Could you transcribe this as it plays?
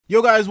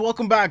Yo guys,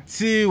 welcome back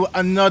to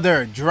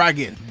another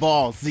Dragon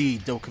Ball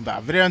Z Dokkan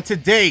Battle video, and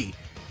today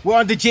we're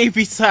on the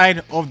JP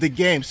side of the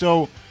game.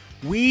 So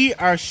we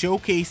are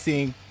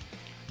showcasing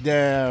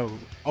the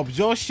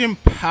absorption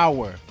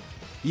power.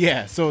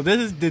 Yeah, so this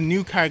is the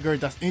new category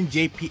that's in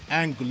JP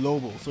and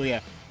global. So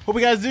yeah, hope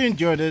you guys do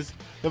enjoy this.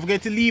 Don't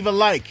forget to leave a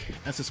like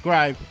and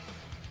subscribe,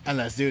 and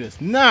let's do this.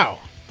 Now,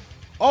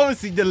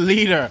 obviously the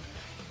leader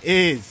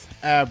is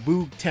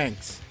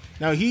Buuhan.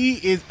 Now he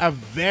is a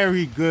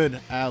very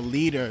good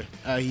leader.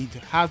 He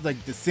has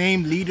like the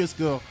same leader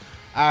skill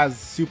as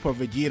Super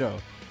Vegito,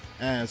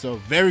 and so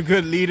very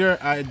good leader.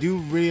 I do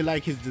really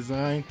like his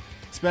design,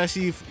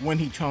 especially when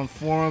he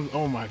transforms.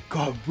 Oh my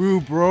god,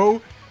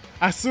 bro!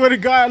 I swear to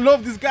God, I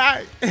love this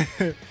guy.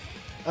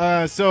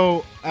 I'm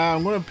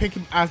gonna pick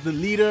him as the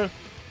leader.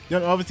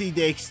 Then obviously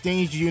the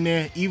exchange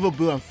unit, Evil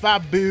Boo and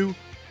Fat Boo,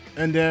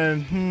 and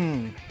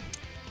then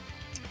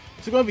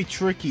it's gonna be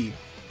tricky.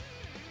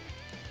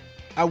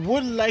 I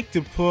would like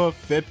to put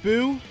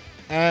Fitboo.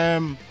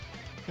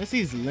 Let's see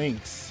his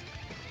links.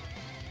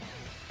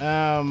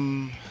 I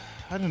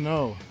don't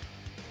know.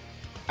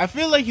 I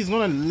feel like he's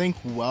gonna link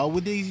well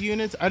with these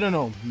units. I don't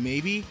know,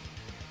 maybe.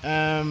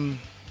 I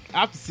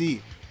have to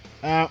see.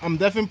 I'm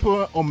definitely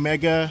putting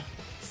Omega,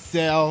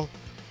 Cell.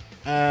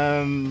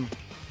 I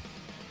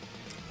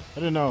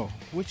don't know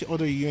which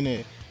other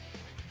unit.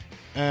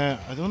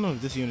 I don't know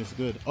if this unit is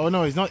good. Oh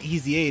no, it's not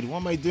Easy Aid. What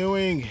am I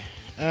doing?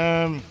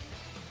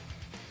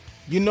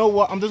 You know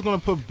what? I'm just gonna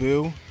put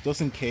Boo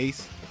just in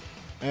case.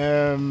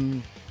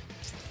 So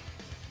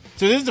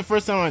this is the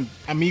first time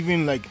I'm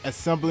even like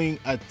assembling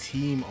a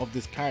team of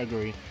this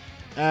category.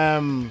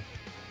 Should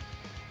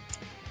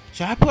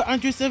I put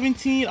Andre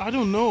 17? I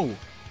don't know.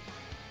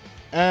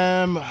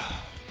 And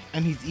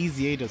he's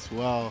Easy 8 as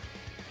well,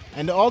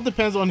 and it all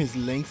depends on his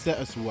link set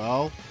as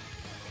well.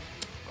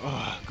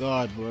 Oh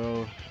god,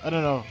 bro, I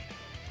don't know.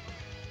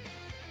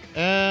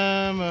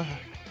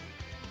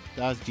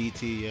 That's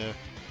GT, yeah.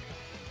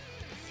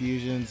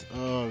 Fusions.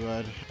 Oh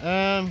god.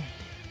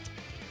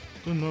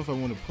 Don't know if I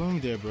want to put him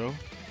there, bro.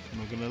 I'm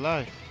not gonna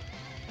lie.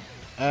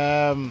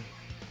 I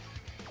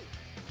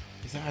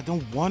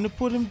don't want to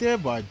put him there,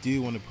 but I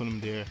do want to put him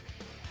there.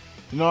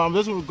 You know, I'm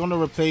just gonna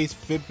replace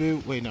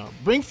Fitboo. Wait, no,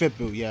 bring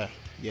Fitboo. Yeah.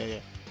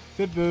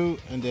 Fitboo,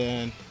 and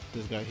then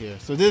this guy here.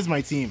 So this is my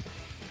team.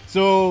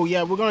 So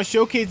yeah, we're gonna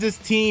showcase this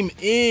team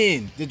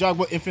in the Dragon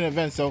Ball Infinite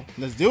event. So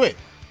let's do it.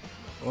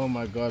 Oh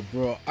my god,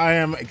 bro, I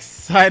am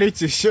excited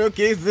to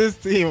showcase this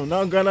team. I'm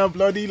not gonna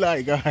bloody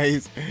lie,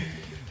 guys.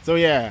 So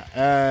yeah,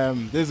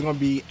 this is gonna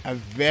be a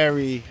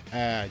very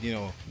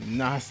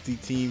nasty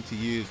team to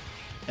use.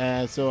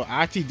 So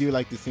I actually do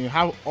like this team. I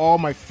have all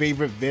my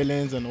favorite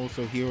villains and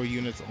also hero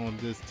units on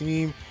this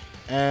team.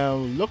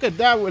 Look at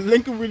that, we're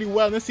linking really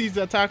well. Let's see his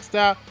attack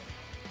stat,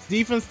 his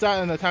defense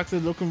stat, and attack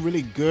stat looking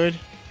really good.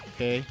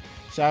 Okay,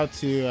 shout out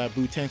to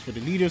Buuhan for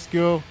the leader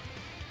skill.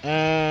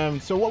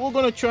 So what we're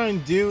gonna try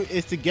and do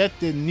is to get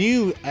the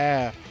new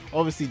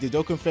obviously the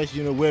Dokkan Fest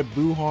unit with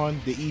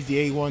Buuhan, the Easy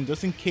A one,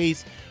 just in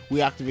case we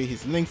activate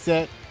his link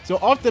set. So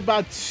off the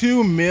bat,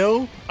 2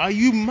 mil. Are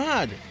you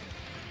mad?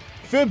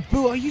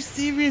 Fitboo, are you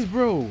serious,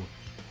 bro?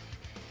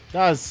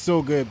 That is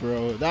so good,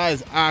 bro. That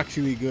is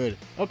actually good.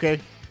 Okay,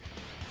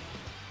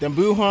 then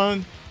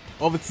Buuhan,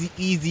 obviously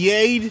Easy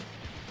Aid.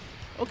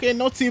 Okay,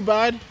 not too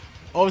bad.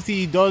 Obviously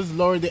he does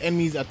lower the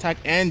enemy's attack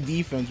and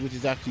defense, which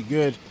is actually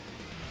good.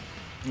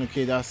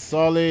 Okay, that's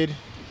solid.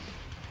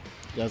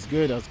 That's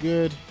good. That's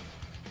good.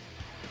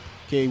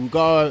 Okay, we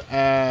got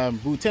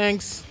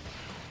Buuhan.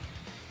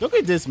 Look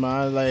at this,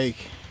 man. Like,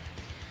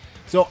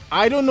 so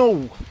I don't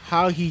know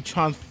how he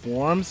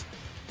transforms.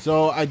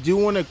 So I do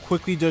want to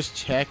quickly just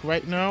check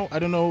right now. I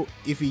don't know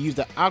if he used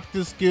the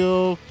active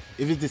skill,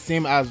 if it's the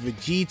same as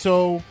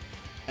Vegito.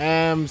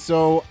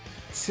 So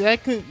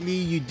technically,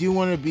 you do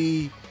want to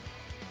be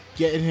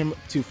getting him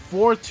to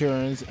 4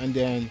 turns, and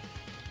then.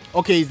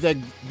 Okay, it's the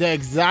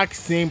exact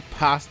same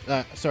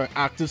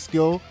active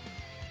skill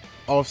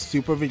of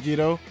Super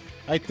Vegito,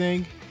 I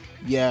think.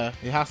 Yeah,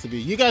 it has to be.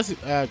 You guys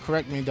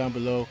correct me down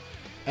below.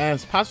 And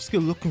his passive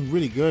skill looking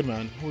really good,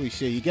 man. Holy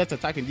shit, he gets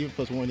attack and defense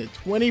plus 1 at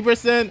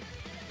 20%.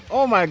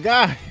 Oh my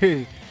god.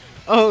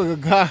 Oh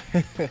god.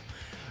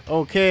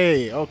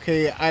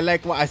 Okay, I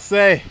like what I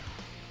say.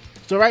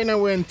 So right now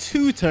we're in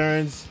 2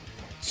 turns.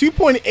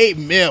 2.8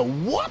 mil.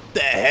 What the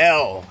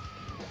hell?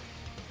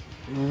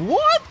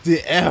 What the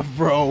F,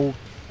 bro?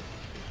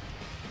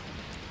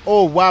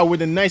 Oh wow,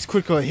 with a nice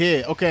critical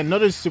hit. Okay,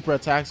 another super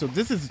attack. So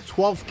this is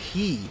 12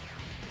 key.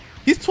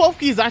 His 12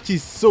 key is actually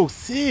so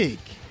sick,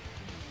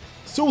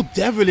 so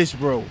devilish,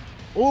 bro.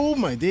 Oh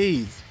my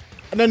days.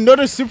 And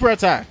another super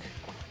attack.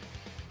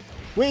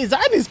 Wait, is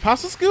that his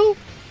passive skill?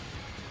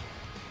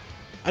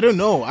 I don't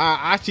know.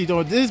 I actually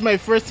don't. This is my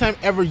first time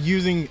ever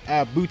using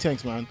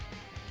Buuhan, man.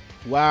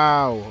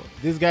 Wow,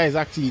 this guy is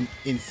actually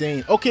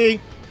insane. Okay,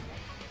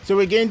 so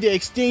we're getting the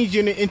exchange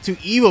unit into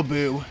Evil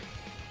Boo.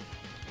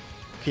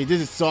 Okay, this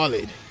is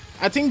solid.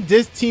 I think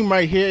this team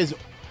right here is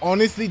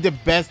honestly the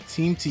best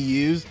team to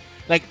use.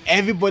 Like,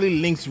 everybody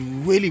links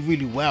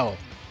really well.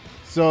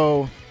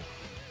 So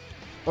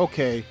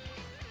Okay,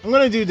 I'm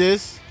gonna do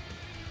this,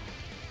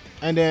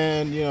 and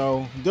then, you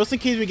know, just in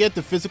case we get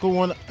the physical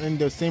one in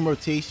the same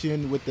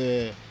rotation with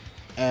the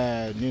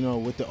you know,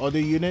 with the other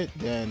unit,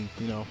 then,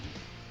 you know,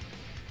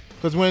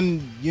 because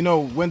when, you know,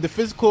 when the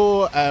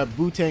physical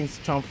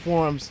Buuhan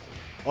transforms,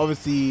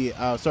 obviously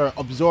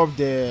absorb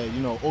the,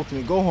 you know,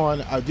 Ultimate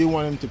Gohan, I do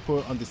want him to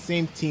put on the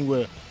same team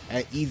with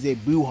Ize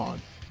Buuhan.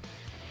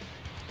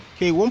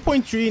 Okay,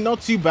 1.3,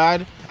 not too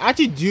bad. I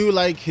actually do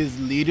like his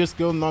leader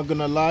skill, not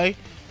gonna lie.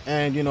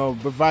 And, you know,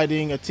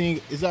 providing, I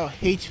think, is that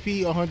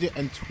HP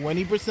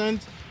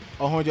 120%,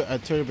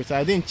 130%?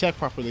 I didn't check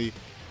properly.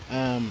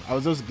 I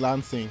was just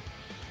glancing.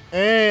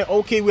 And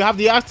okay, we have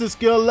the active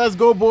skill. Let's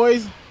go,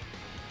 boys.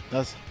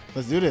 Let's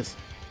do this.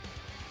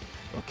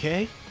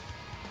 Okay,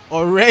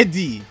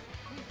 already.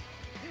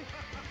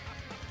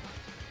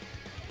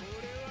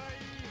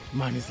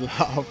 Man is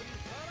loud.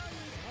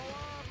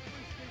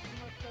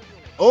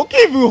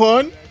 Okay,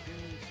 Buuhan.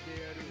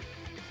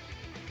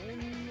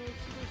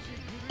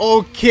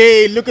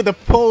 Okay, look at the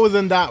pose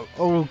and that.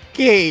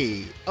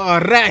 Okay,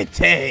 alright,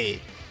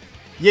 hey.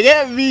 You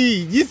get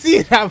me? You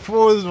see that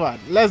pose, man?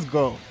 Let's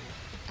go.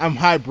 I'm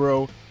hyped,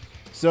 bro.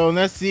 So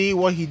let's see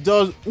what he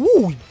does.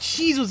 Ooh,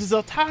 Jesus, his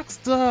attack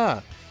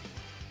star.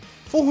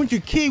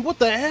 400k, what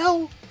the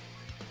hell?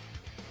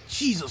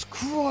 Jesus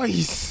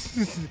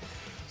Christ.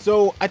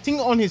 So I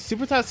think on his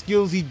super attack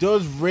skills, he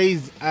does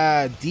raise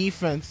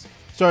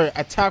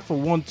attack for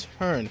 1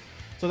 turn.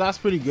 So that's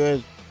pretty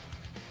good.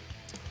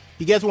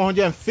 He gets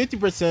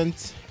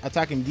 150%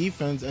 attack and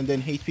defense, and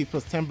then HP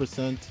plus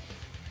 10%.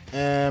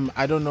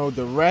 I don't know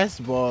the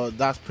rest, but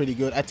that's pretty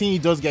good. I think he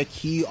does get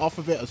key off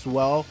of it as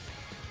well.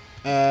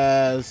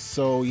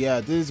 So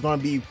yeah, this is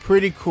gonna be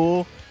pretty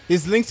cool.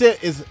 His link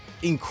set is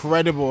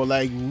incredible,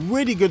 like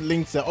really good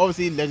link set.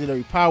 Obviously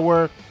legendary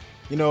power,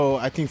 you know,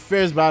 I think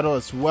fierce battle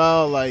as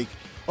well. Like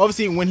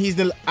obviously when he's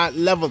at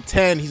level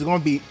 10, he's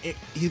gonna be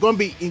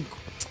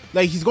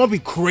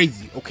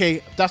crazy.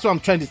 Okay, that's what I'm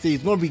trying to say.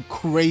 He's gonna be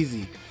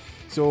crazy.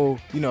 So,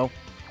 you know,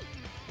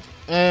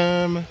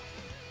 gonna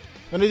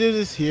do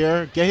this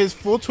here. Get his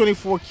full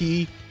 24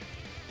 key,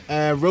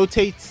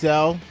 rotate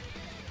cell.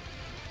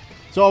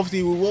 So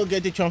obviously we will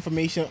get the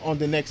transformation on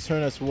the next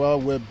turn as well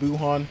with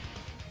Buuhan.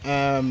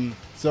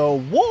 So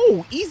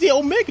whoa, easy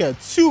Omega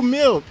 2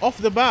 mil off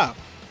the bat.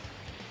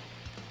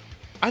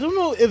 I don't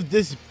know if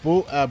this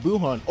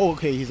Buuhan. Oh,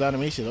 okay, his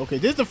animation. Okay,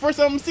 this is the first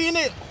time I'm seeing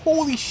it.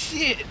 Holy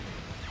shit!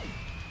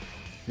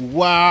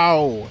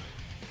 Wow.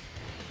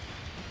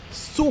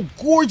 So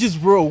gorgeous,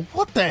 bro.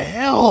 What the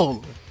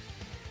hell?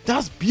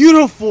 That's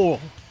beautiful.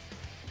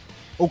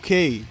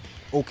 Okay,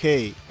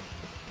 okay.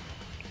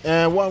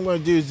 And what I'm gonna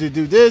do is to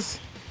do this.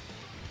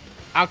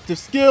 Active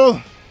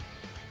skill.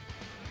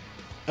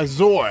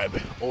 Absorb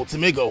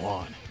Ultimate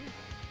Gohan.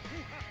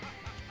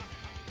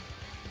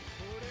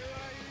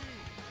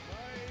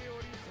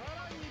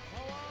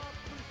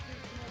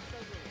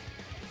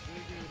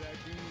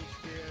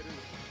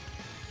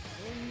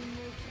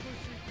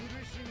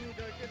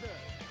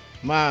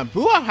 Man,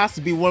 Buuhan has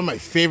to be one of my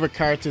favorite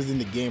characters in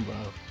the game, bro.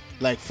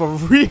 Like, for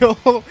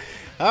real.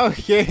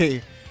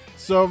 Okay.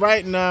 So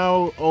right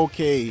now,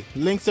 okay,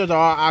 links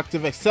are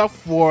active except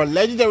for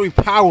legendary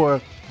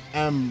power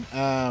and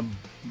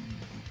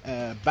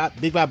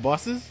big bad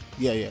bosses.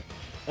 Yeah.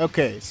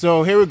 Okay,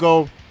 so here we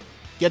go.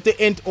 Get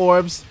the int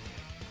orbs.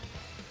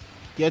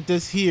 Get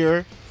this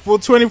here. Full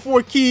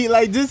 24 key.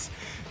 Like this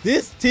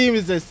team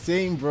is the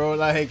same, bro.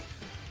 Like,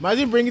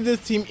 imagine bringing this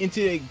team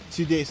into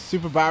the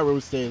super battle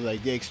stage,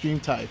 like the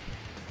extreme type.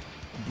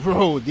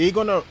 Bro, they're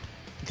gonna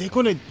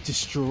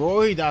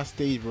destroy that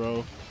stage,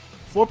 bro.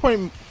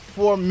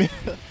 4.4 million.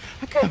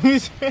 I can't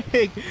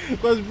mistake,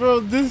 because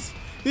bro, this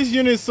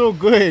unit is so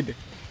good.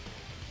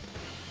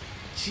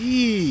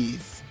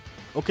 Jeez.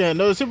 Okay,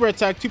 another super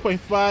attack,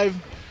 2.5.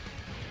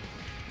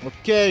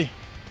 Okay.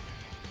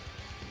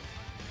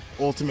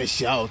 Ultimate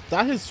shout.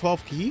 That is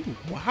 12 key.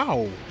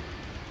 Wow.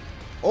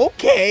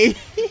 Okay.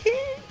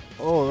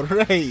 All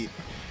right.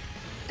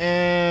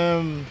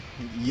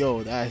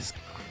 Yo, that's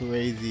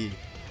crazy.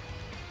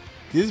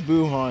 This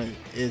Buuhan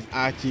is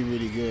actually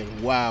really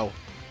good. Wow.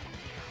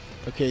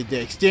 Okay, the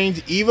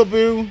exchange Eva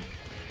Boo.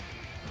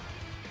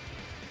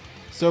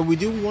 So we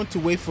do want to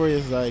wait for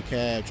his like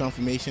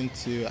transformation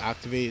to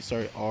activate,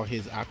 or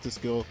his active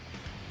skill.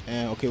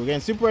 And okay, we're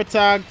getting super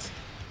attacked.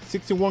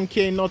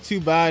 61k, not too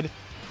bad.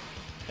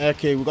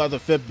 Okay, we got the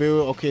fifth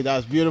build. Okay,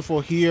 that's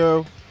beautiful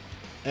here.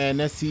 And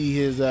let's see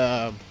his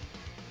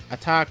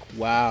attack.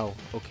 Wow.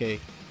 Okay,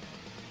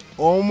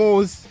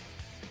 almost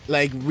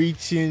like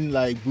reaching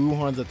like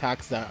Buuhan's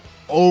attack stat.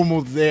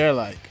 Almost there,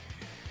 like.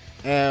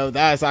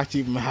 That is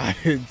actually mad.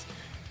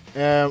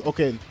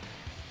 Okay,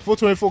 full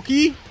 24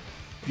 key.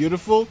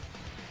 Beautiful.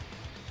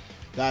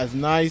 That is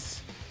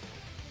nice.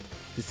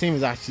 The team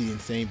is actually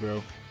insane,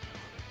 bro.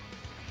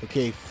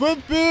 Okay, foot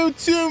build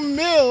 2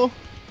 mil.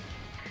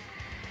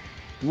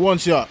 One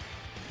shot.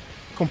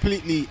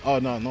 Completely. Oh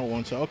no, not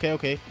one shot.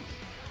 Okay.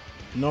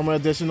 Normal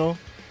additional.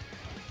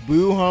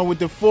 Buuhan with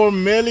the 4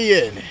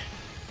 million.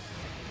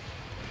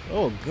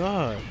 Oh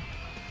god.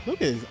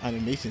 Look at his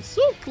animation,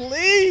 so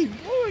clean.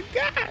 Oh my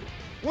god!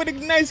 What a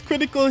nice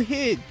critical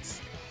hit.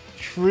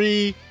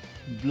 3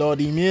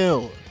 bloody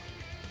mil.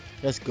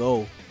 Let's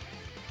go.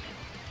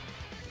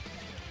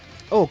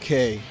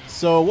 Okay,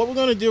 so what we're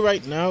gonna do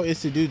right now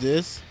is to do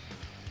this.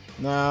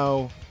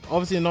 Now,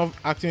 obviously, not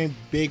activating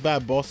big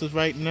bad bosses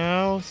right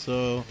now.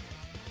 So,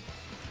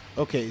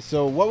 okay,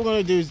 so what we're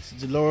gonna do is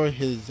to lower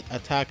his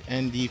attack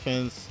and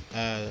defense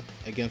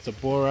against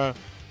Sabora.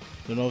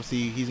 Then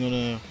obviously he's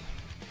gonna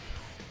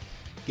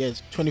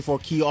get 24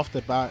 key off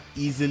the bat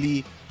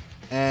easily,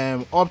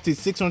 up to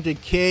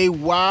 600k.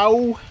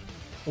 Wow,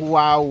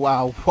 wow,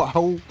 wow,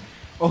 wow.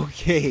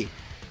 Okay,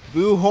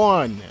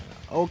 Buuhan.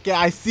 Okay,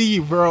 I see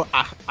you, bro.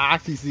 I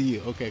actually see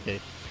you.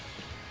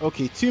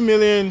 Okay, 2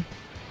 million.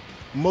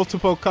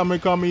 Multiple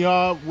coming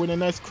up with a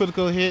nice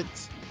critical hit.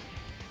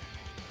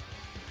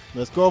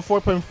 Let's go.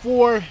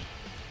 4.4.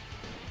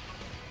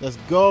 Let's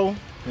go.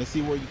 Let's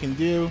see what you can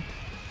do.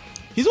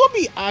 He's gonna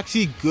be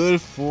actually good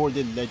for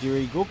the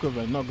legendary Goku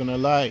event, not gonna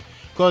lie,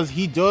 because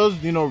he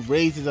does, you know,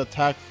 raise his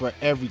attack for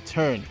every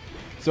turn.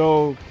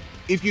 So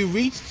if you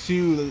reach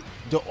to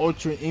the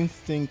Ultra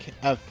Instinct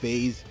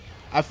phase,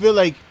 I feel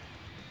like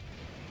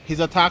his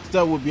attack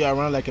stat would be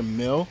around like a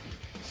mil.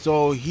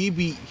 So it'd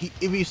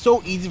be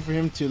so easy for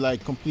him to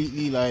like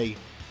completely like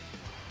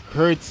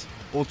hurt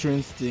Ultra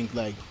Instinct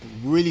like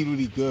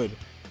really good.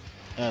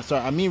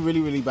 Sorry, I mean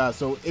really bad.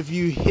 So if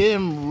you hit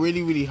him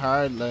really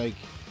hard, like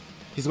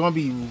he's gonna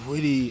be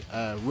really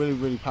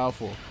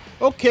powerful.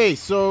 Okay,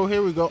 so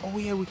here we go. Oh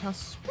yeah, we can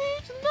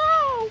switch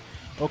now.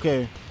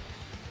 Okay,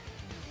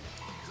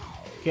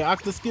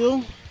 active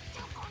skill.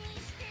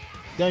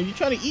 Damn, you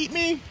trying to eat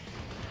me?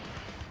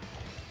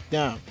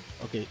 Damn.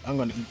 Okay, I'm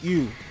gonna eat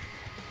you.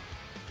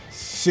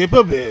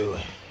 Super Boo.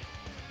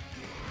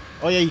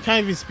 Oh yeah, you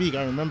can't even speak.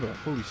 I remember.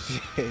 Holy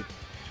shit.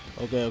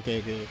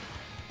 Okay.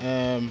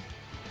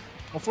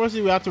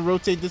 Unfortunately, we have to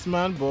rotate this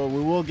man, but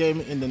we will get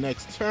him in the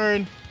next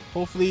turn.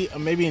 Hopefully,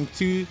 maybe in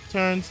 2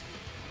 turns.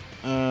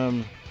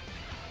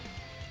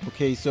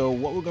 Okay, so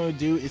what we're gonna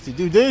do is to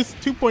do this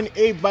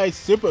 2.8 by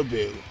Super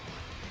Boo.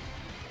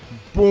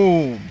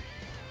 Boom.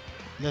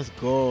 Let's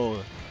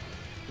go.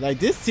 Like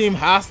this team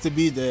has to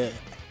be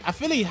I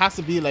feel like it has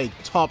to be like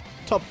top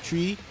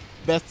 3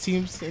 best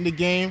teams in the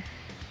game.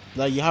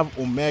 Like you have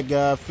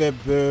Omega, Fit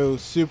Boo,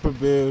 Super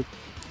Boo,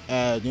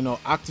 you know,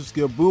 active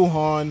skill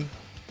Buuhan.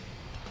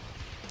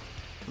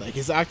 Like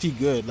it's actually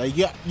good. Like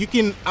you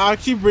can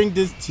actually bring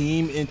this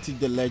team into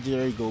the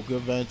legendary Goku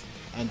event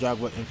and Dragon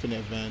Ball Infinite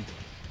event.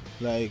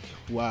 Like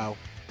wow.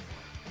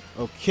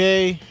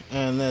 Okay,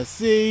 and let's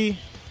see.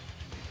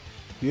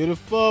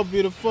 Beautiful.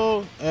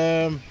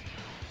 I'm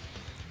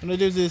gonna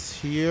do this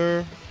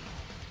here,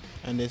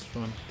 and this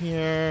one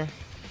here,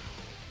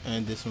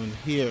 and this one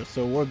here.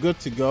 So we're good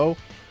to go.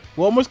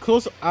 We're almost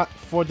close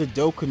for the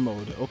Dokkan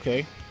mode.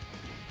 Okay,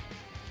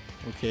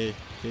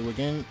 we're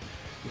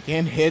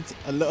getting hit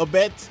a little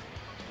bit.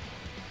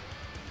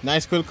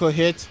 Nice critical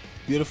hit.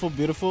 Beautiful.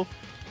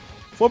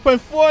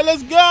 4.4.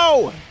 Let's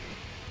go.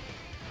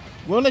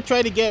 We're gonna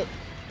try to get,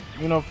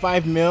 you know,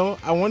 5 mil.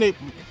 I want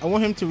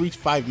him to reach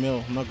 5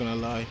 mil. I'm not gonna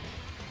lie.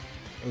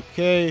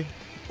 Okay,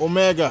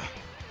 Omega,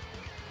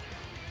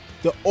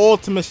 the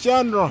ultimate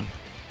Shenron.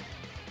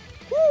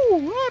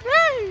 Woo!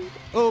 Alright.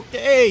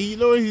 Okay, he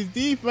lowered his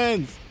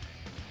defense.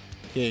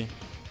 Okay,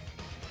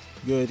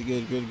 good.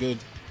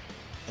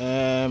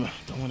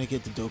 Don't want to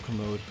get the Dokkan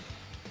mode.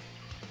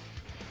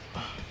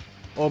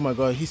 Oh my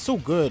god, he's so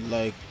good.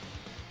 Like,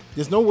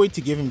 there's no way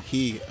to give him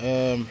key.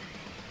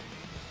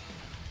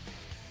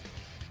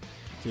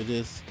 Do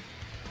this.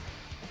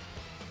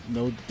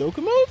 No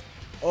Dokkan mode?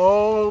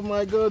 Oh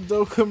my god,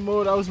 Dokkan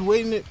mode. I was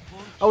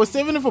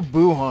saving it for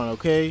Buuhan,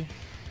 okay?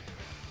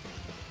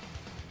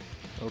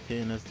 Okay,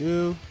 and let's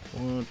do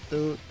 1,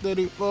 2,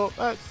 3, 4,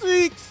 5,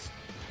 6.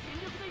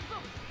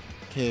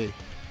 Okay.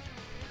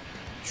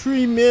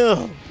 3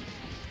 mil.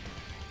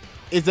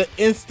 It's an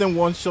instant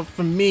one shot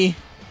for me.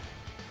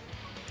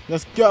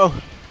 Let's go.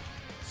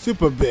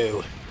 Super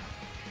Boo.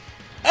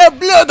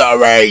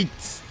 Obliterate!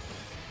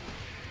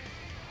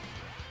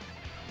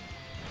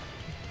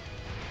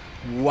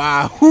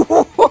 Wow.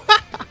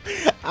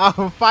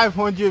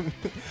 500.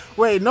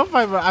 Wait, not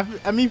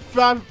 500. I mean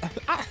 5.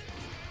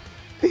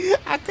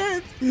 I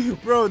can't,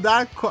 bro.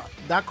 That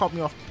caught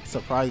me off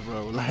surprise,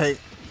 bro. Like,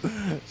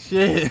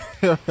 shit.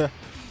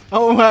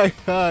 Oh my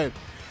god.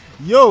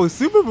 Yo,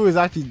 Super Boo is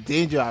actually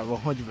dangerous at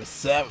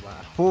 100%,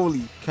 man.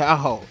 Holy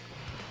cow.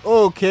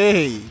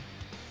 Okay.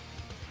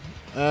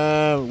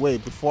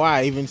 Wait, before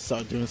I even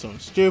start doing something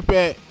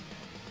stupid.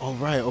 All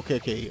right.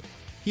 Okay.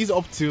 He's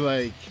up to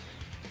like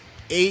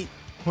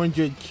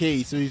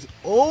 800k, so he's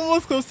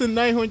almost close to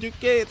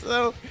 900k.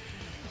 So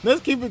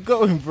let's keep it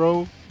going,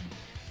 bro.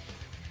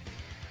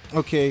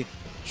 Okay,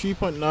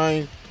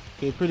 3.9.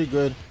 Okay, pretty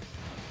good.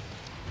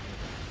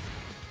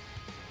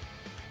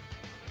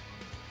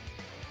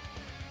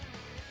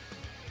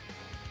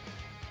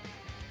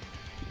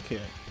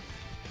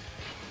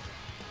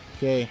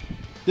 Okay,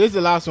 this is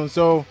the last one.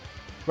 So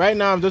right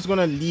now I'm just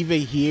gonna leave it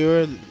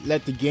here,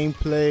 let the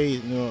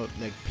gameplay,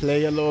 like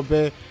play a little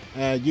bit.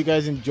 You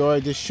guys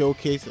enjoy this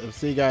showcase. I'll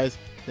see you guys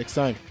next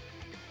time.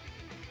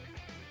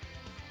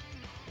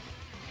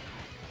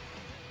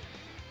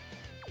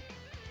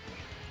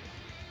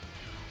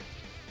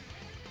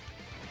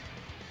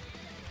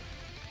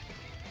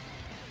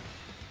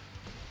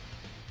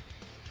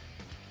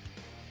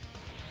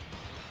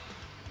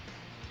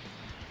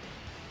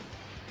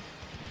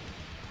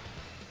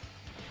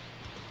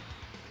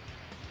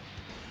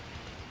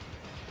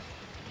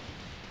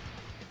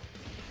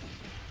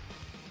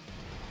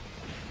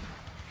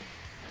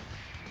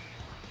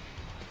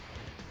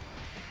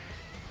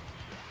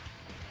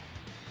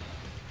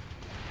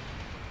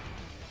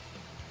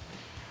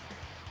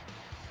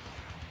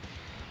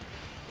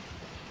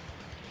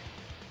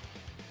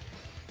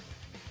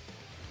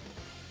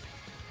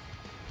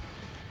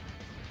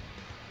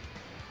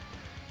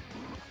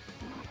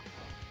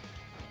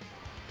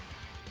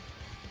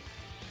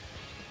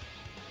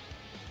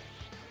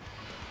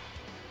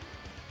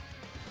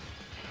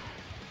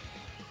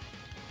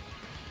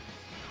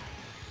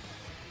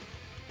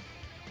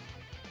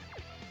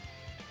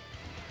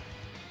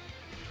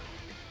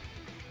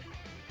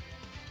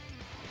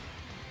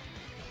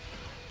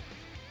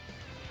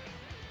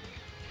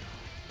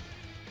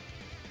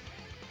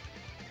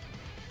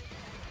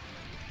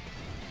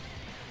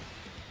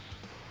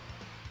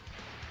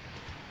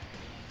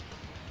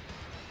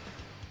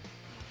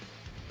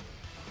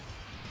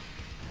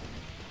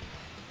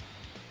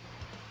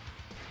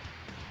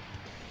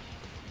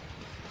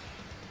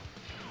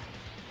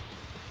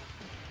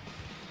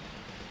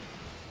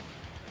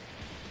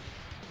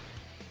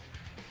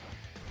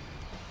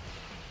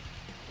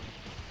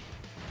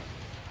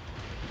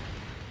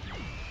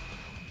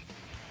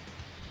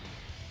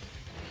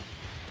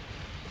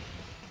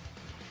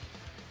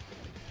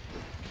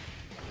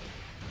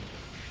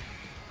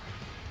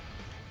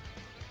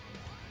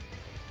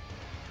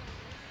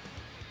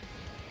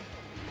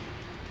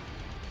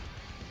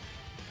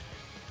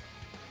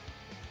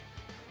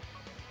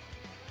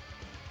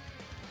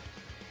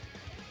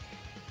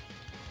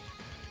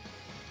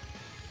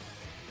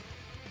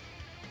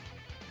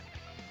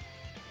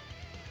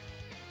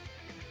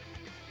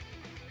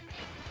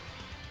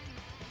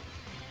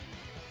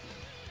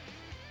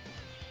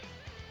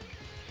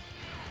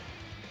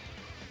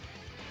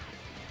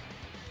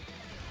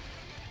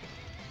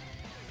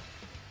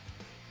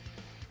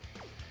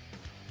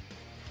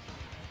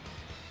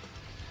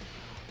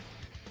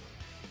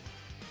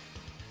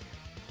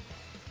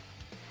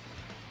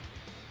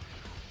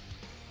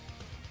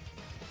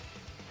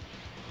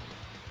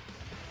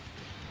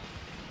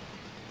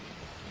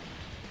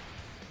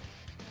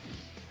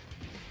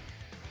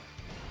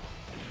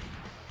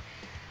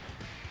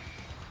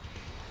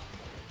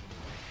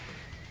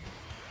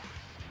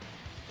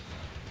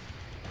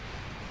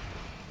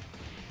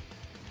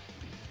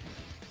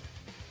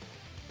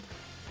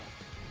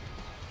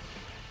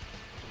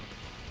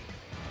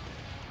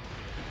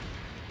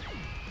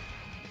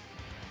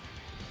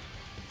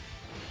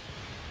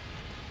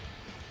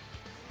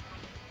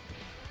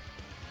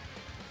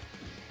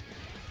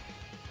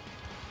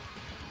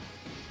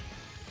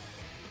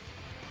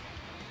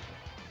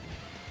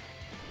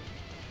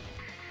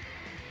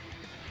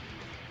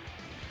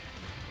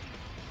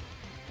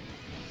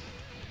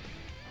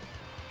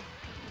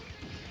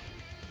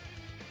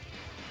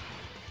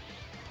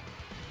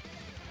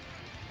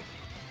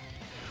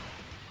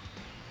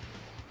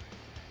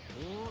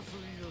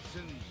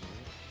 Senzo,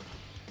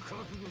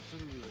 覚悟す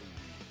るがいい。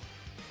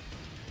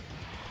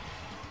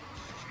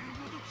地球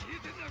ごと消え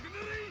てなくな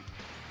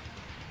れ。